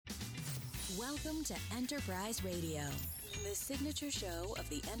Welcome to Enterprise Radio, the signature show of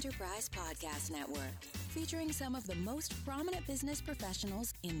the Enterprise Podcast Network, featuring some of the most prominent business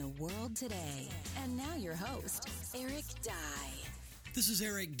professionals in the world today. And now your host, Eric Dye. This is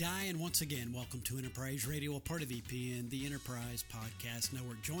Eric Dye, and once again, welcome to Enterprise Radio, a part of EPN, the Enterprise Podcast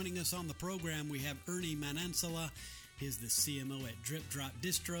Network. Joining us on the program, we have Ernie Manansala. He's the CMO at Drip Drop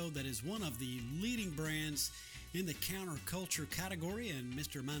Distro, that is one of the leading brands in the counterculture category. And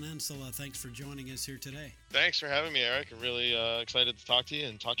Mr. Manansala, thanks for joining us here today. Thanks for having me, Eric. I'm really excited to talk to you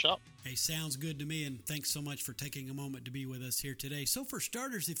and talk shop. Hey, sounds good to me, and thanks so much for taking a moment to be with us here today. So for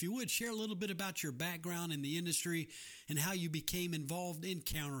starters, if you would, share a little bit about your background in the industry and how you became involved in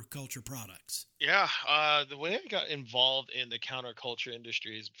counterculture products. Yeah, the way I got involved in the counterculture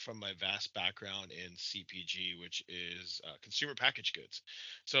industry is from my vast background in CPG, which is consumer packaged goods.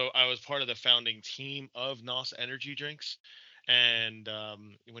 So I was part of the founding team of NOS Energy Drinks. And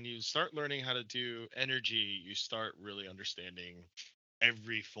when you start learning how to do energy, you start really understanding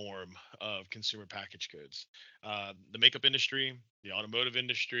every form of consumer packaged goods. The makeup industry, the automotive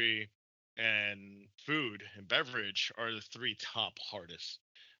industry, and food and beverage are the three top hardest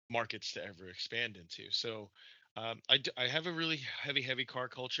markets to ever expand into. So I have a really heavy car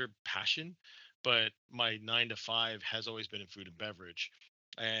culture passion, but my 9 to 5 has always been in food and beverage.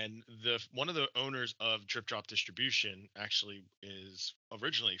 And one of the owners of Drip Drop Distribution actually is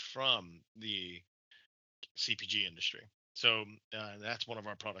originally from the CPG industry. So that's one of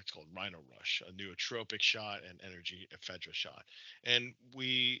our products called Rhino Rush, a nootropic shot and energy ephedra shot. And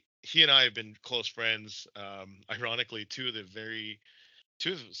he and I have been close friends. Ironically, the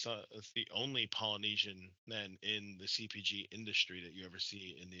only Polynesian men in the CPG industry that you ever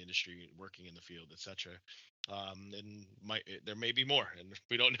see in the industry, working in the field, etc. And there may be more, and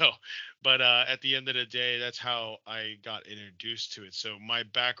we don't know. But at the end of the day, that's how I got introduced to it. So my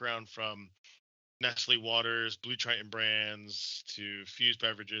background from Nestle Waters, Blue Triton brands to Fuse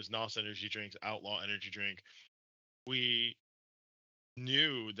Beverages, NOS Energy Drinks, Outlaw Energy Drink, we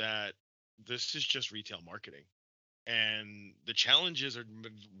knew that this is just retail marketing. And the challenges are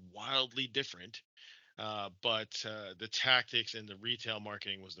wildly different, but the tactics and the retail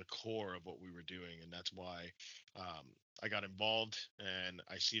marketing was the core of what we were doing. And that's why I got involved, and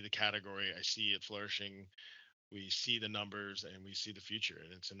I see the category, I see it flourishing. We see the numbers and we see the future,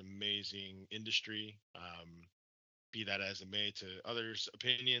 and it's an amazing industry. Be that as it may to others'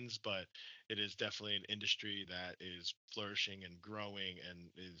 opinions, but it is definitely an industry that is flourishing and growing and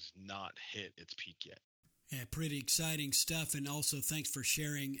is not hit its peak yet. Yeah, pretty exciting stuff. And also thanks for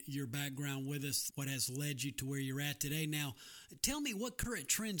sharing your background with us, what has led you to where you're at today. Now, tell me, what current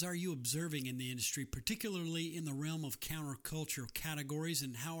trends are you observing in the industry, particularly in the realm of counterculture categories,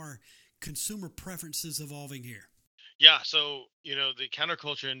 and how are consumer preferences evolving here? Yeah, so the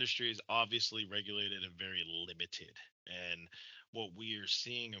counterculture industry is obviously regulated and very limited. And what we are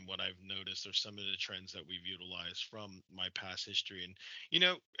seeing and what I've noticed are some of the trends that we've utilized from my past history. And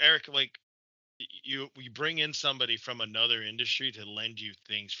Eric, like, we bring in somebody from another industry to lend you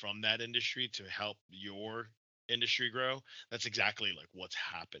things from that industry to help your industry grow. That's exactly like what's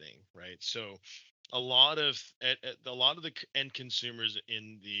happening, right? So a lot of the end consumers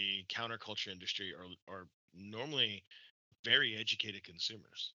in the counterculture industry are normally very educated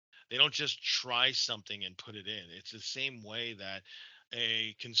consumers. They don't just try something and put it in. It's the same way that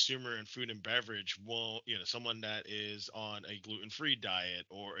a consumer in food and beverage will, someone that is on a gluten-free diet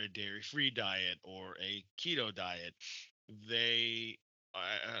or a dairy-free diet or a keto diet, they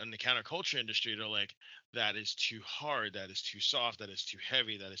in the counterculture industry, they're like, that is too hard, that is too soft, that is too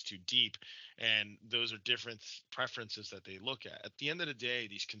heavy, that is too deep. And those are different preferences that they look at the end of the day.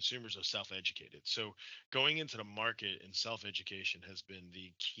 These consumers are self-educated, so going into the market and self-education has been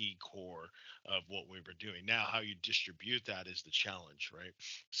the key core of what we were doing. Now, how you distribute that is the challenge, right?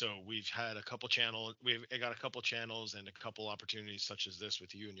 So we've got a couple channels and a couple opportunities such as this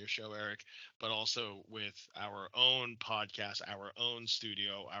with you and your show, Eric, but also with our own podcast, our own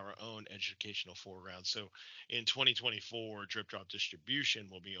studio, our own educational foreground. So in 2024, Drip Drop Distribution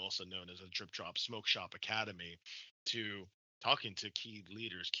will be also known as a Drip Drop Smoke Shop Academy, to talking to key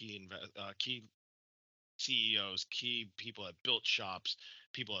leaders, key CEOs, key people that built shops,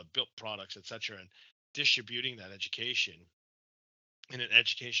 people that built products, etc., and distributing that education in an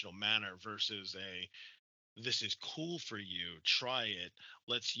educational manner versus this is cool for you, try it.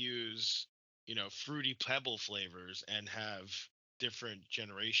 Let's use fruity pebble flavors and have different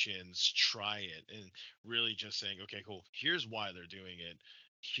generations try it, and really just saying, okay, cool, here's why they're doing it,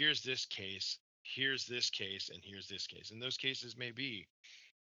 here's this case, and here's this case. And those cases may be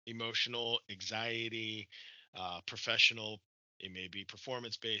emotional, anxiety, professional It may be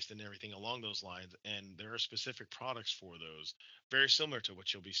performance based and everything along those lines. And there are specific products for those, very similar to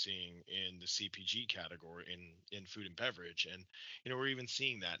what you'll be seeing in the CPG category in food and beverage. And we're even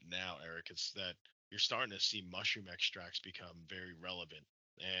seeing that now, Eric. It's that you're starting to see mushroom extracts become very relevant,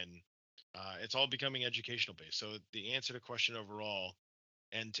 and it's all becoming educational based. So the answer to the question overall,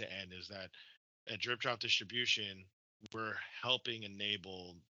 end to end, is that at Drip Drop Distribution, we're helping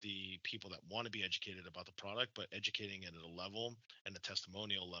enable the people that want to be educated about the product, but educating it at a level and a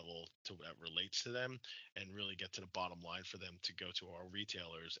testimonial level to that relates to them, and really get to the bottom line for them to go to our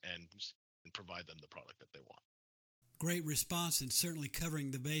retailers and provide them the product that they want. Great response, and certainly covering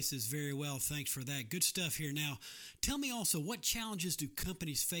the bases very well. Thanks for that. Good stuff here. Now, tell me also, what challenges do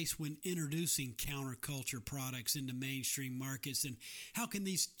companies face when introducing counterculture products into mainstream markets, and how can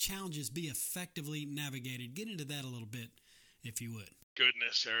these challenges be effectively navigated? Get into that a little bit, if you would.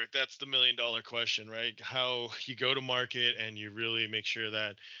 Goodness, Eric, that's the $1 million question, right? How you go to market and you really make sure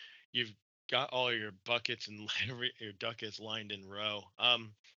that you've got all your buckets and your ducats lined in row.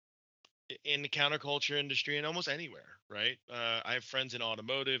 In the counterculture industry and almost anywhere, right? I have friends in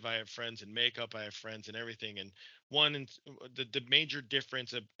automotive, I have friends in makeup, I have friends in everything. And the major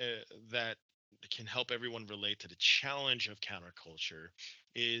difference that can help everyone relate to the challenge of counterculture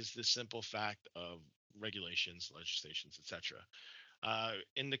is the simple fact of regulations, legislations, etc.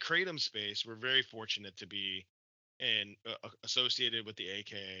 In the kratom space, we're very fortunate to be associated with the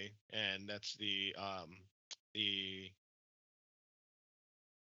AKA, and that's the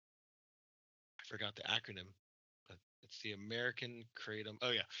I forgot the acronym, but it's the American Kratom.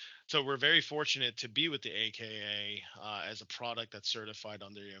 Oh yeah, so we're very fortunate to be with the AKA as a product that's certified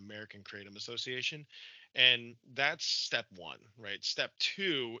under the American Kratom Association, and that's step one, right? Step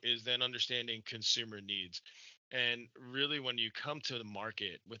two is then understanding consumer needs, and really when you come to the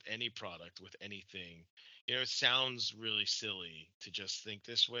market with any product, with anything, it sounds really silly to just think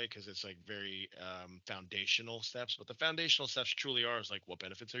this way because it's like very foundational steps, but the foundational steps truly are is like, what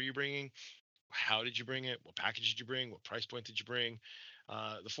benefits are you bringing? How did you bring it? What package did you bring? What price point did you bring?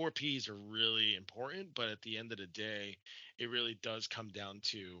 The 4 Ps are really important, but at the end of the day, it really does come down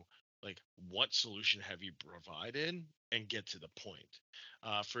to like, what solution have you provided, and get to the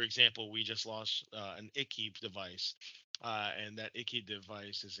point. For example, we just launched an Icky device, and that Icky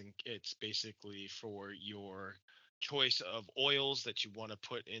device it's basically for your choice of oils that you want to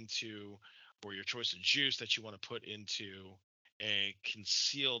put into, or your choice of juice that you want to put into a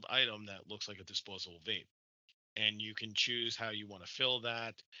concealed item that looks like a disposable vape. And you can choose how you want to fill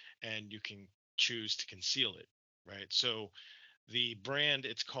that, and you can choose to conceal it, right? So the brand,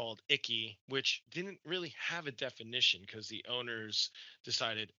 it's called Icky, which didn't really have a definition because the owners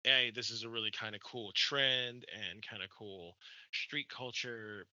decided, hey, this is a really kind of cool trend and kind of cool street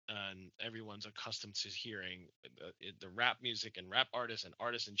culture, and everyone's accustomed to hearing the rap music and rap artists and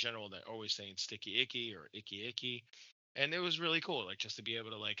artists in general that are always saying sticky icky or icky icky. And it was really cool, like, just to be able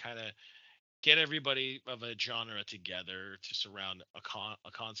to like kind of get everybody of a genre together to surround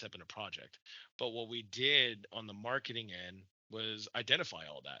a concept and a project. But what we did on the marketing end was identify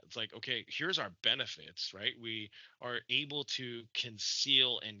all that. It's like, okay, here's our benefits, right? We are able to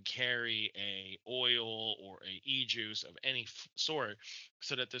conceal and carry a oil or a e-juice of any sort,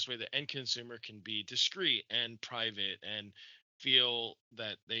 so that this way the end consumer can be discreet and private and feel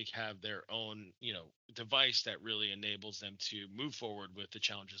that they have their own, device that really enables them to move forward with the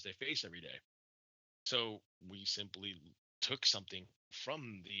challenges they face every day. So we simply took something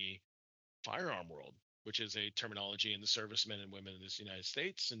from the firearm world, which is a terminology in the servicemen and women in this United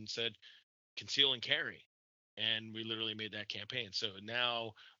States, and said conceal and carry. And we literally made that campaign. So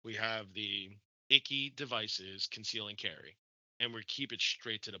now we have the Icky devices, conceal and carry, and we keep it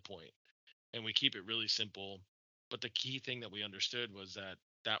straight to the point, and we keep it really simple. But the key thing that we understood was that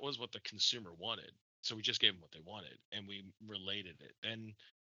that was what the consumer wanted. So we just gave them what they wanted, and we related it. And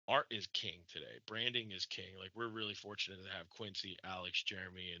art is king today. Branding is king. Like, we're really fortunate to have Quincy, Alex,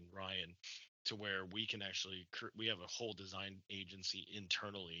 Jeremy, and Ryan, to where we can actually we have a whole design agency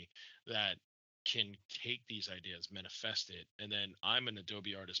internally that can take these ideas, manifest it. And then I'm an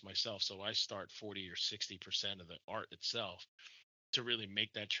Adobe artist myself, so I start 40 or 60% of the art itself to really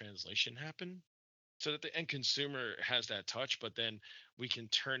make that translation happen, so that the end consumer has that touch, but then we can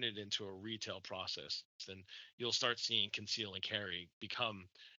turn it into a retail process. Then you'll start seeing conceal and carry become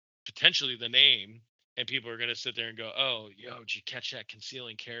potentially the name, and people are going to sit there and go, oh, yo, did you catch that conceal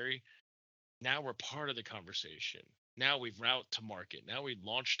and carry? Now we're part of the conversation. Now we've route to market. Now we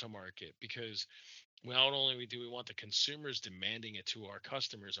launch to market, because not only do we want the consumers demanding it to our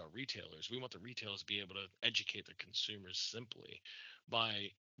customers, our retailers, we want the retailers to be able to educate their consumers simply by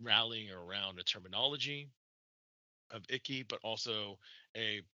rallying around a terminology, of icky, but also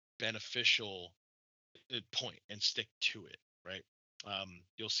a beneficial point and stick to it, right?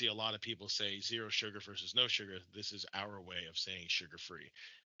 You'll see a lot of people say zero sugar versus no sugar. This is our way of saying sugar free,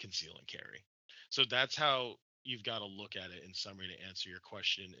 conceal and carry. So that's how you've got to look at it in summary to answer your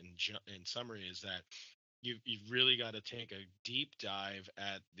question. In summary, is that you've really got to take a deep dive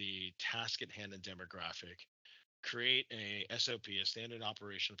at the task at hand and demographic, create a SOP, a standard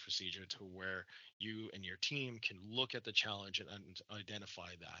operational procedure, to where you and your team can look at the challenge and identify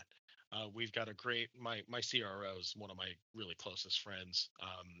that. We've got a great my CRO is one of my really closest friends,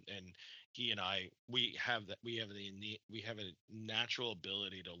 and he and I we have a natural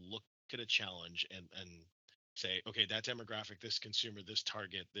ability to look at a challenge and say, okay, that demographic, this consumer, this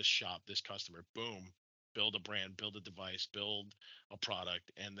target, this shop, this customer, boom, build a brand, build a device, build a product,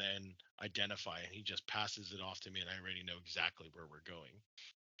 and then identify. And he just passes it off to me, and I already know exactly where we're going.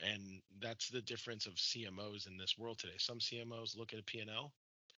 And that's the difference of CMOs in this world today. Some CMOs look at a P&L.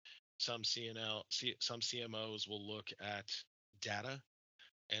 Some CMOs will look at data,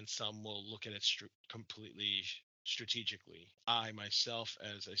 and some will look at it completely strategically. I myself,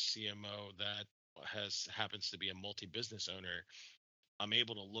 as a CMO that has happens to be a multi-business owner, I'm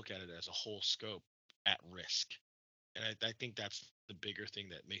able to look at it as a whole scope at risk. And I think that's the bigger thing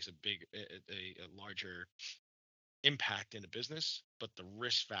that makes a larger impact in a business. But the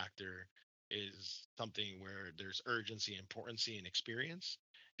risk factor is something where there's urgency, importancy, and experience,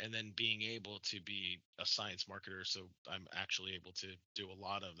 and then being able to be a science marketer. So I'm actually able to do a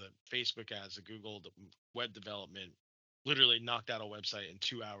lot of the Facebook ads, the Google, the web development. Literally knocked out a website in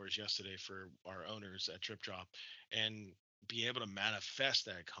 2 hours yesterday for our owners at DripDrop, and be able to manifest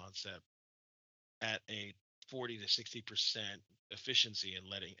that concept at a 40 to 60% efficiency,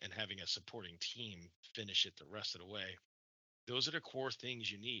 and having a supporting team finish it the rest of the way. Those are the core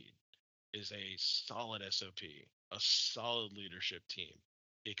things you need: is a solid SOP, a solid leadership team,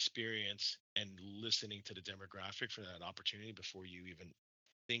 experience, and listening to the demographic for that opportunity before you even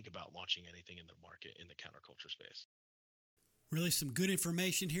think about launching anything in the market in the counterculture space. Really some good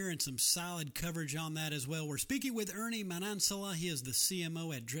information here and some solid coverage on that as well. We're speaking with Ernie Manansala. He is the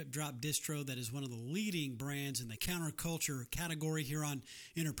CMO at Drip Drop Distro. That is one of the leading brands in the counterculture category here on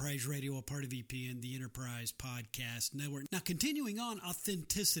Enterprise Radio, a part of EPN, the Enterprise Podcast Network. Now, continuing on,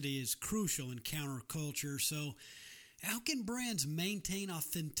 authenticity is crucial in counterculture. So how can brands maintain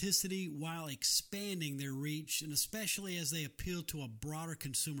authenticity while expanding their reach, and especially as they appeal to a broader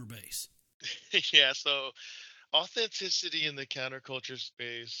consumer base? Yeah, so authenticity in the counterculture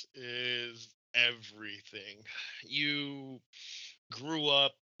space is everything. You grew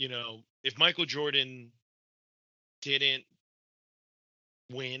up, if Michael Jordan didn't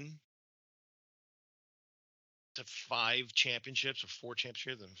win to 5 championships or 4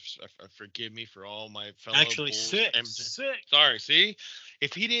 championships, and forgive me for all my fellow Actually, Bulls. six. Sorry, see?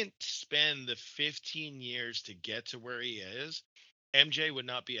 If he didn't spend the 15 years to get to where he is, MJ would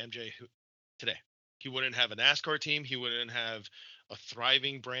not be MJ today. He wouldn't have a NASCAR team. He wouldn't have a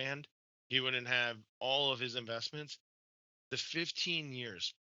thriving brand. He wouldn't have all of his investments. The 15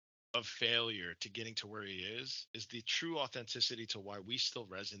 years of failure to getting to where he is the true authenticity to why we still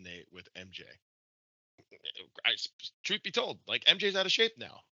resonate with MJ. Truth be told, like, MJ's out of shape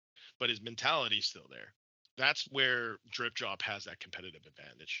now, but his mentality's still there. That's where Drip Drop has that competitive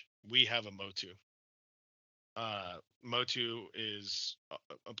advantage. We have a Motu. Motu is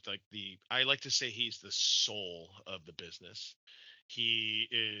I like to say he's the soul of the business. He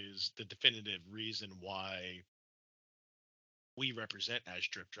is the definitive reason why we represent as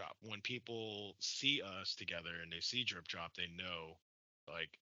Drip Drop. When people see us together and they see Drip Drop, they know,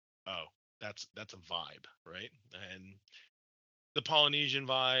 like, oh, that's a vibe, right? And the Polynesian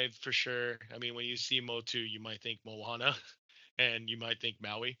vibe, for sure. I mean, when you see Motu, you might think Moana and you might think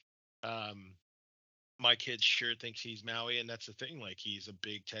Maui. My kid sure thinks he's Maui, and that's the thing. Like, he's a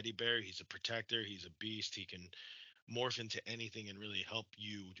big teddy bear. He's a protector. He's a beast. He can morph into anything and really help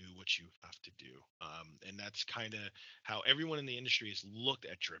you do what you have to do. And that's kind of how everyone in the industry has looked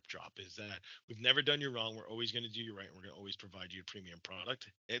at Drip Drop, is that we've never done you wrong. We're always going to do you right. And we're going to always provide you a premium product.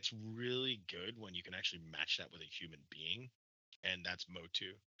 It's really good when you can actually match that with a human being. And that's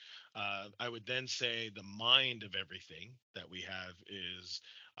Motu. I would then say the mind of everything that we have is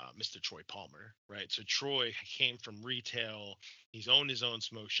Mr. Troy Palmer, right? So Troy came from retail. He's owned his own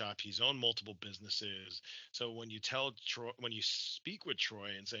smoke shop. He's owned multiple businesses. So when you speak with Troy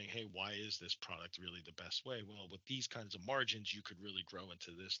and saying, hey, why is this product really the best way? Well, with these kinds of margins, you could really grow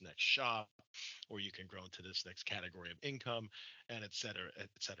into this next shop, or you can grow into this next category of income, and et cetera, et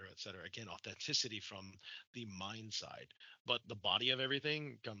cetera, et cetera. Again, authenticity from the mind side. But the body of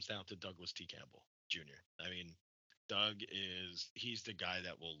everything comes down to Douglas T. Campbell Jr. I mean, Doug he's the guy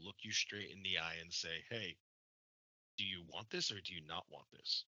that will look you straight in the eye and say, hey, do you want this or do you not want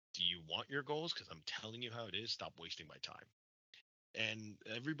this? Do you want your goals? Because I'm telling you how it is. Stop wasting my time. And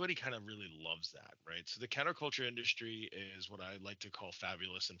everybody kind of really loves that, right? So the counterculture industry is what I like to call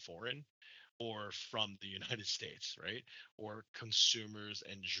fabulous and foreign, or from the United States, right? Or consumers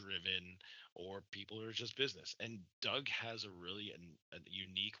and driven, or people who are just business. And Doug has a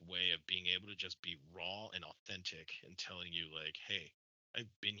unique way of being able to just be raw and authentic and telling you, like, hey, I've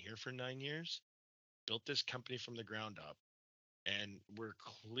been here for 9 years, built this company from the ground up, and we're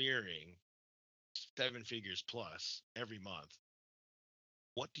clearing 7 figures plus every month.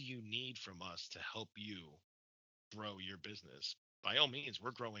 What do you need from us to help you grow your business? By all means,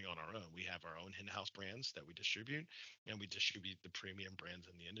 we're growing on our own. We have our own in-house brands that we distribute, and we distribute the premium brands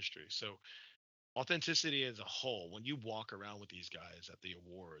in the industry. So authenticity as a whole, when you walk around with these guys at the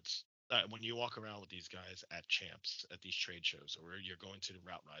awards, when you walk around with these guys at champs, at these trade shows, or you're going to the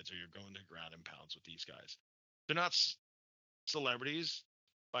route rides, or you're going to ground and pounds with these guys, they're not celebrities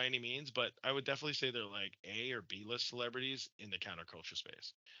by any means, but I would definitely say they're like A or B list celebrities in the counterculture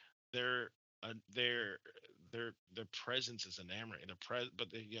space. Their their their presence is enamoring. But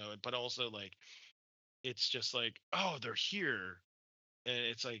but also, like, it's just like, oh, they're here, and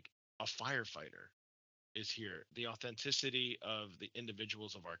it's like a firefighter is here. The authenticity of the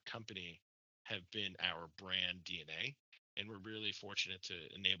individuals of our company have been our brand DNA, and we're really fortunate to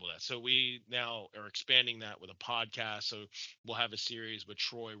enable that. So we now are expanding that with a podcast. So we'll have a series with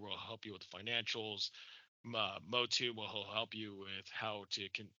Troy where we'll help you with the financials. Motu will help you with how to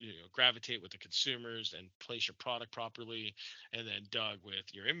gravitate with the consumers and place your product properly, and then Doug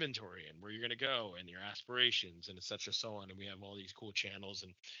with your inventory and where you're going to go and your aspirations and etc. So on. And we have all these cool channels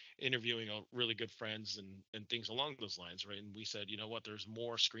and interviewing really good friends and things along those lines, right? And we said, you know what, there's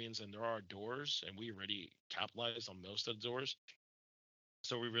more screens than there are doors, and we already capitalized on most of the doors.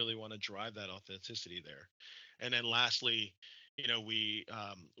 So we really want to drive that authenticity there. And then lastly, we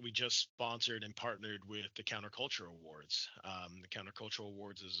just sponsored and partnered with the Counterculture Awards. The Counterculture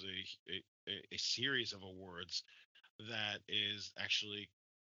Awards is a series of awards that is actually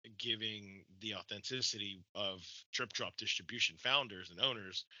giving the authenticity of Drip Drop Distribution founders and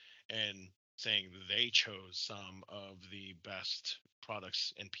owners, and saying they chose some of the best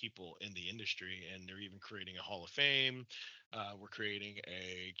products and people in the industry, and they're even creating a Hall of Fame. We're creating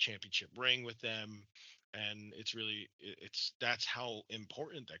a championship ring with them, and it's that's how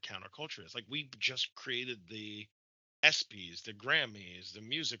important that counterculture is. Like, we just created the ESPYs, the Grammys, the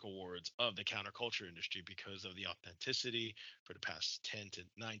music awards of the counterculture industry because of the authenticity for the past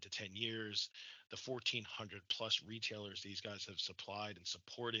 9 to 10 years, the 1,400 plus retailers these guys have supplied and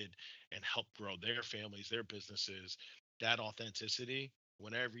supported and helped grow their families, their businesses. That authenticity,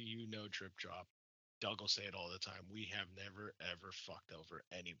 whenever Drip Drop, Doug will say it all the time. We have never, ever fucked over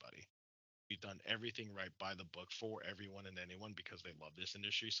anybody. We've done everything right by the book for everyone and anyone because they love this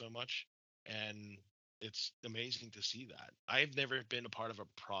industry so much. And it's amazing to see that. I've never been a part of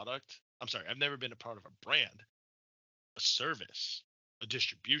a product. I'm sorry, I've never been a part of a brand, a service, a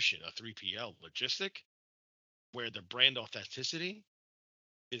distribution, a 3PL logistic where the brand authenticity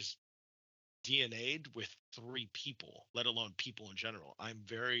is DNA'd with 3 people, let alone people in general. I'm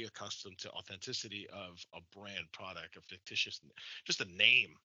very accustomed to authenticity of a brand product, a fictitious, just a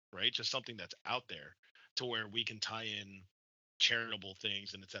name, right? Just something that's out there to where we can tie in charitable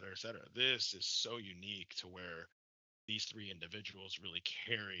things and et cetera, et cetera. This is so unique to where these 3 individuals really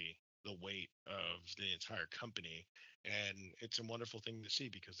carry the weight of the entire company. And it's a wonderful thing to see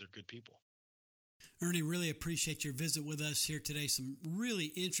because they're good people. Ernie, really appreciate your visit with us here today. Some really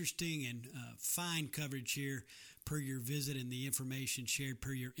interesting and fine coverage here per your visit and the information shared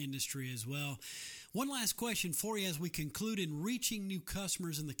per your industry as well. One last question for you as we conclude. In reaching new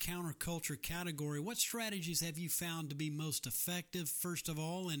customers in the counterculture category, what strategies have you found to be most effective, first of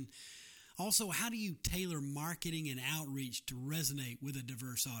all? And also, how do you tailor marketing and outreach to resonate with a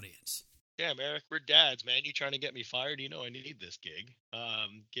diverse audience? Yeah, man, we're dads, man. You trying to get me fired? You know I need this gig.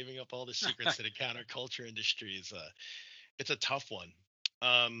 Giving up all the secrets to the counterculture industry is it's a tough one.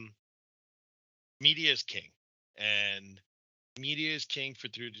 Media is king, and media is king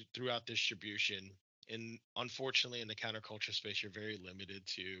throughout distribution. And unfortunately, in the counterculture space, you're very limited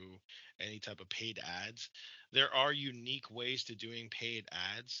to any type of paid ads. There are unique ways to doing paid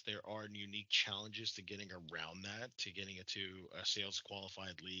ads. There are unique challenges to getting around that, to getting it to a sales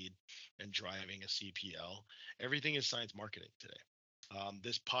qualified lead and driving a CPL. Everything is science marketing today.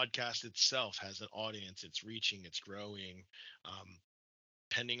 This podcast itself has an audience. It's reaching, it's growing.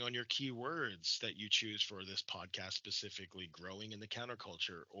 Depending on your keywords that you choose for this podcast, specifically growing in the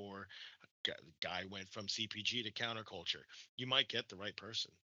counterculture or guy went from CPG to counterculture. You might get the right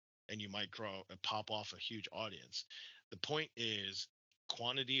person and you might grow and pop off a huge audience. The point is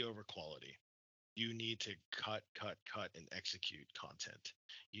quantity over quality. You need to cut, and execute content.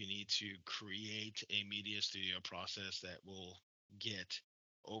 You need to create a media studio process that will get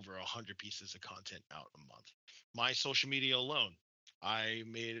over 100 pieces of content out a month. My social media alone, I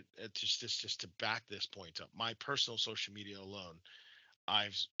made it just to back this point up. My personal social media alone,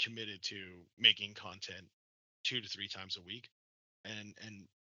 I've committed to making content 2 to 3 times a week, and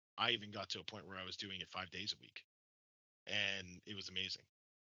I even got to a point where I was doing it 5 days a week, and it was amazing.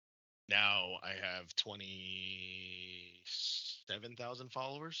 Now I have 27,000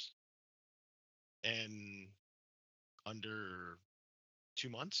 followers and under 2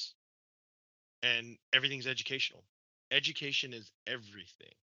 months, and everything's educational. Education is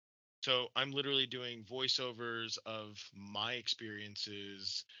everything. So I'm literally doing voiceovers of my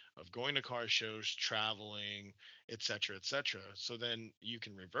experiences of going to car shows, traveling, etc., etc. So then you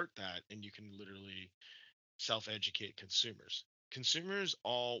can revert that and you can literally self-educate consumers. Consumers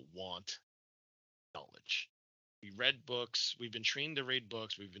all want knowledge. We read books. We've been trained to read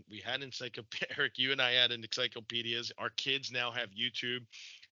books. We had encyclopedia. Eric, you and I had encyclopedias. Our kids now have YouTube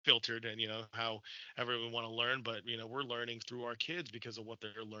filtered, and however we want to learn. But we're learning through our kids because of what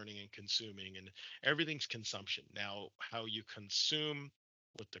they're learning and consuming, and everything's consumption now. How you consume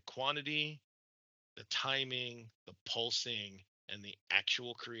with the quantity, the timing, the pulsing, and the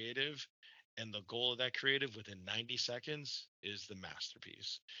actual creative, and the goal of that creative within 90 seconds is the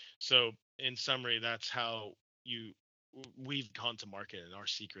masterpiece. So, in summary, that's how you we've gone to market, and our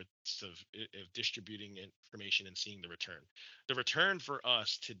secrets of distributing information and seeing the return. The return for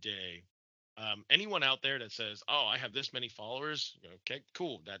us today, anyone out there that says, "Oh, I have this many followers," okay,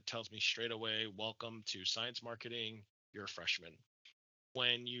 cool. That tells me straight away, welcome to science marketing. You're a freshman.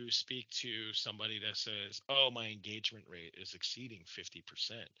 When you speak to somebody that says, "Oh, my engagement rate is exceeding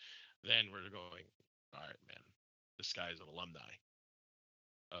 50%," then we're going, "All right, man, this guy's an alumni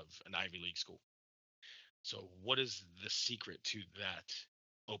of an Ivy League school." So, what is the secret to that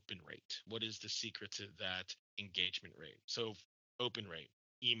open rate? What is the secret to that engagement rate? So, open rate,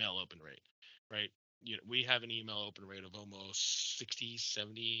 email open rate, right? We have an email open rate of almost 60,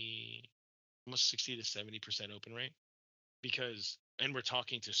 70, almost 60 to 70% open rate, because and we're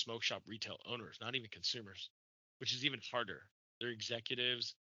talking to smoke shop retail owners, not even consumers, which is even harder. They're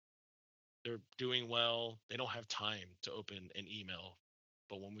executives, they're doing well, they don't have time to open an email.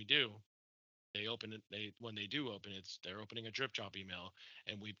 But when we do, they open it, when they do open it, they're opening a drip drop email,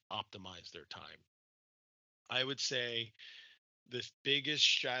 and we optimize their time. I would say the biggest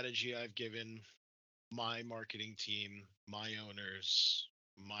strategy I've given my marketing team, my owners,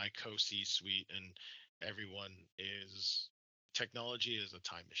 my co-C suite, and everyone is technology is a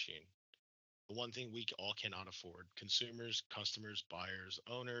time machine. The one thing we all cannot afford: consumers, customers, buyers,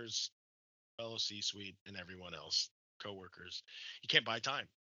 owners, fellow C-suite, and everyone else, coworkers. You can't buy time.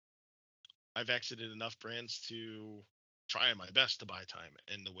 I've exited enough brands to try my best to buy time,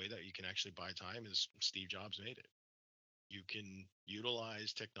 and the way that you can actually buy time is Steve Jobs made it. You can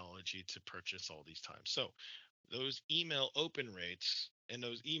utilize technology to purchase all these times. So those email open rates and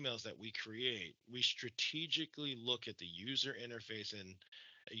those emails that we create, we strategically look at the user interface and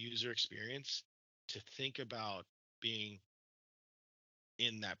a user experience to think about being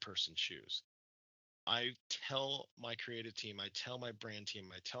in that person's shoes. I tell my creative team, I tell my brand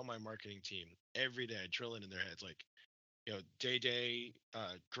team, I tell my marketing team every day, I drill it in their heads, like, Day Day,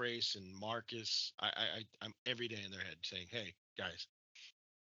 Grace, and Marcus. I'm every day in their head saying, "Hey guys,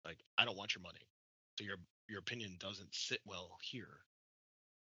 like, I don't want your money, so your opinion doesn't sit well here.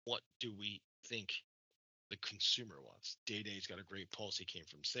 What do we think the consumer wants?" Day Day's got a great pulse. He came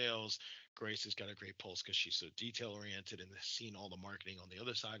from sales. Grace has got a great pulse because she's so detail oriented and has seen all the marketing on the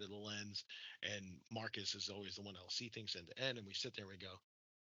other side of the lens. And Marcus is always the one that'll see things end to end. And we sit there and we go,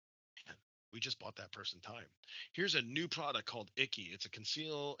 "Man, we just bought that person time. Here's a new product called Icky. It's a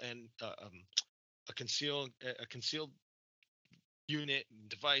concealed unit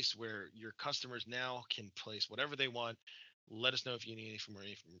device where your customers now can place whatever they want. Let us know if you need if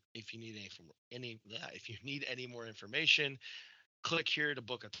you need any more information. Click here to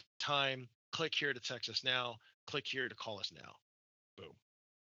book a time. Click here to text us now. Click here to call us now." Boom.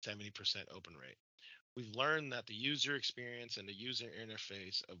 70% open rate. We've learned that the user experience and the user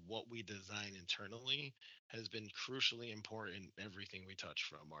interface of what we design internally has been crucially important in everything we touch,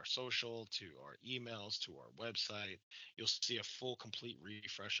 from our social to our emails to our website. You'll see a full complete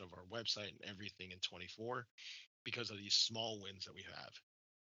refresh of our website and everything in 24 because of these small wins that we have.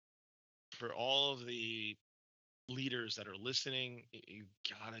 For all of the leaders that are listening, you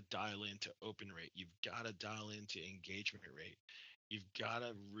gotta dial into open rate. You've gotta dial into engagement rate. You've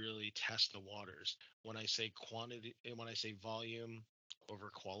gotta really test the waters. When I say quantity, and when I say volume over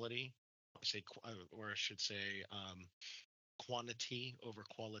quality, I say, or I should say, quantity over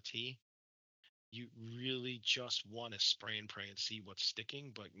quality. You really just want to spray and pray and see what's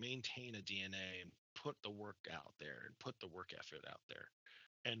sticking, but maintain a DNA and put the work out there and put the work effort out there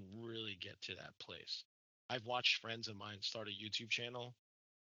and really get to that place. I've watched friends of mine start a YouTube channel,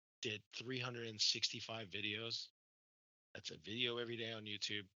 did 365 videos. That's a video every day on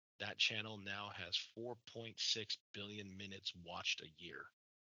YouTube. That channel now has 4.6 billion minutes watched a year.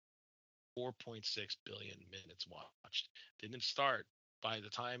 4.6 billion minutes watched. Didn't start. By the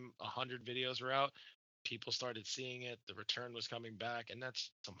time 100 videos were out, people started seeing it. The return was coming back, and that's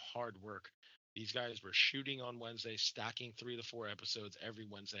some hard work. These guys were shooting on Wednesday, stacking 3 to 4 episodes every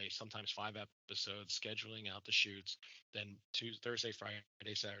Wednesday, sometimes 5 episodes, scheduling out the shoots. Then Thursday,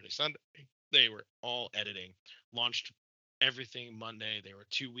 Friday, Saturday, Sunday, they were all editing. Launched everything Monday. They were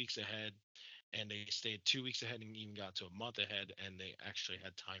 2 weeks ahead, and they stayed 2 weeks ahead and even got to a month ahead. And they actually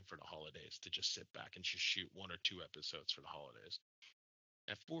had time for the holidays to just sit back and just shoot 1 or 2 episodes for the holidays.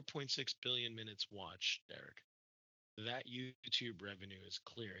 At 4.6 billion minutes watched, Derek, that YouTube revenue is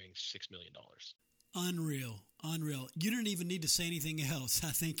clearing $6 million. Unreal. You don't even need to say anything else. I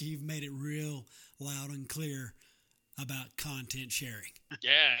think you've made it real loud and clear about content sharing.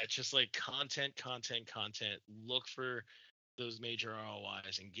 Yeah, it's just like content. Look for those major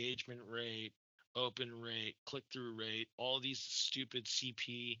ROIs, engagement rate, open rate, click-through rate, all these stupid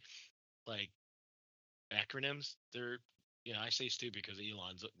CP like acronyms. They're, I say stupid because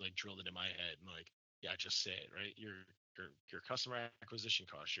Elon's like drilled it in my head and like, yeah, just say it, right? Your customer acquisition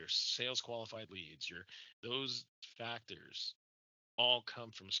cost, your sales qualified leads, those factors all come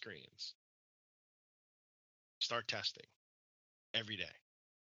from screens. Start testing every day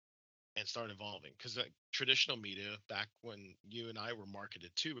and start evolving, because traditional media, back when you and I were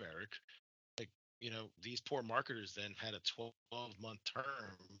marketed to, Eric, like, these poor marketers then had a 12-month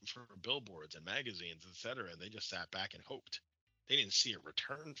term for billboards and magazines, etc., and they just sat back and hoped. They didn't see a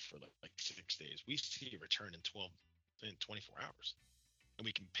return for like 6 days. We see a return in 24 hours, and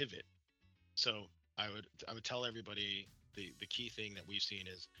we can pivot. So I would tell everybody the key thing that we've seen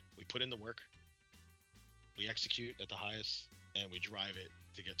is we put in the work, we execute at the highest, and we drive it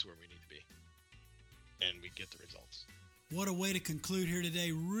to get to where we need to be, and we get the results. What a way to conclude here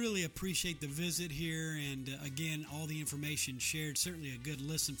today. Really appreciate the visit here, and again, all the information shared. Certainly a good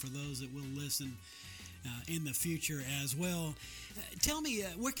listen for those that will listen in the future as well. Tell me,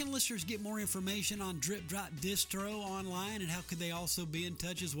 where can listeners get more information on Drip Drop Distro online, and how could they also be in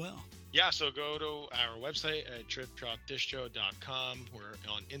touch as well? Yeah, so go to our website at dripdropdistro.com. We're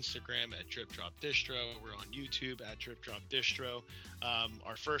on Instagram at dripdropdistro. We're on YouTube at dripdropdistro.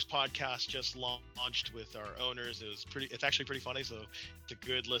 Our first podcast just launched with our owners. It's actually pretty funny, so it's a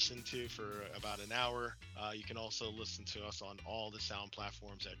good listen to for about an hour. You can also listen to us on all the sound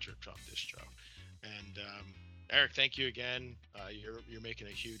platforms at Drip Drop Distro. And Eric, thank you again. You're making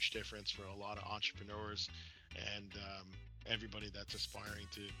a huge difference for a lot of entrepreneurs and everybody that's aspiring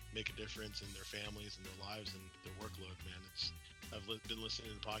to make a difference in their families and their lives and their workload, man. I've been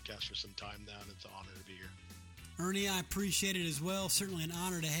listening to the podcast for some time now, and it's an honor to be here. Ernie, I appreciate it as well. Certainly an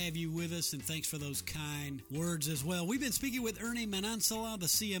honor to have you with us, and thanks for those kind words as well. We've been speaking with Ernie Manansala, the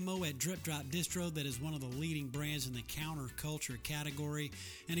CMO at Drip Drop Distro, that is one of the leading brands in the counterculture category.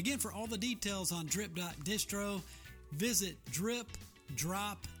 And again, for all the details on Drip Drop Distro, visit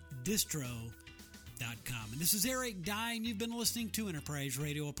dripdropdistro.com. And this is Eric Dye, and you've been listening to Enterprise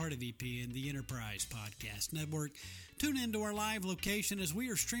Radio, a part of EPN, the Enterprise Podcast Network. Tune into our live location as we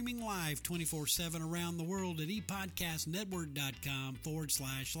are streaming live 24/7 around the world at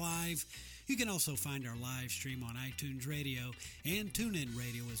epodcastnetwork.com/live. You can also find our live stream on iTunes Radio and TuneIn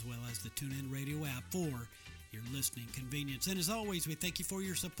Radio, as well as the TuneIn Radio app for your listening convenience. And as always, we thank you for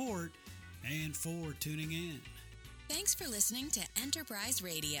your support and for tuning in. Thanks for listening to Enterprise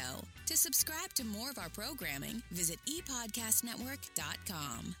Radio. To subscribe to more of our programming, visit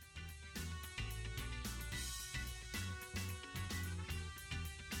epodcastnetwork.com.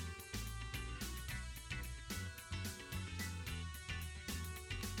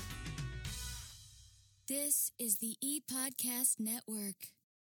 This is the ePodcast Network.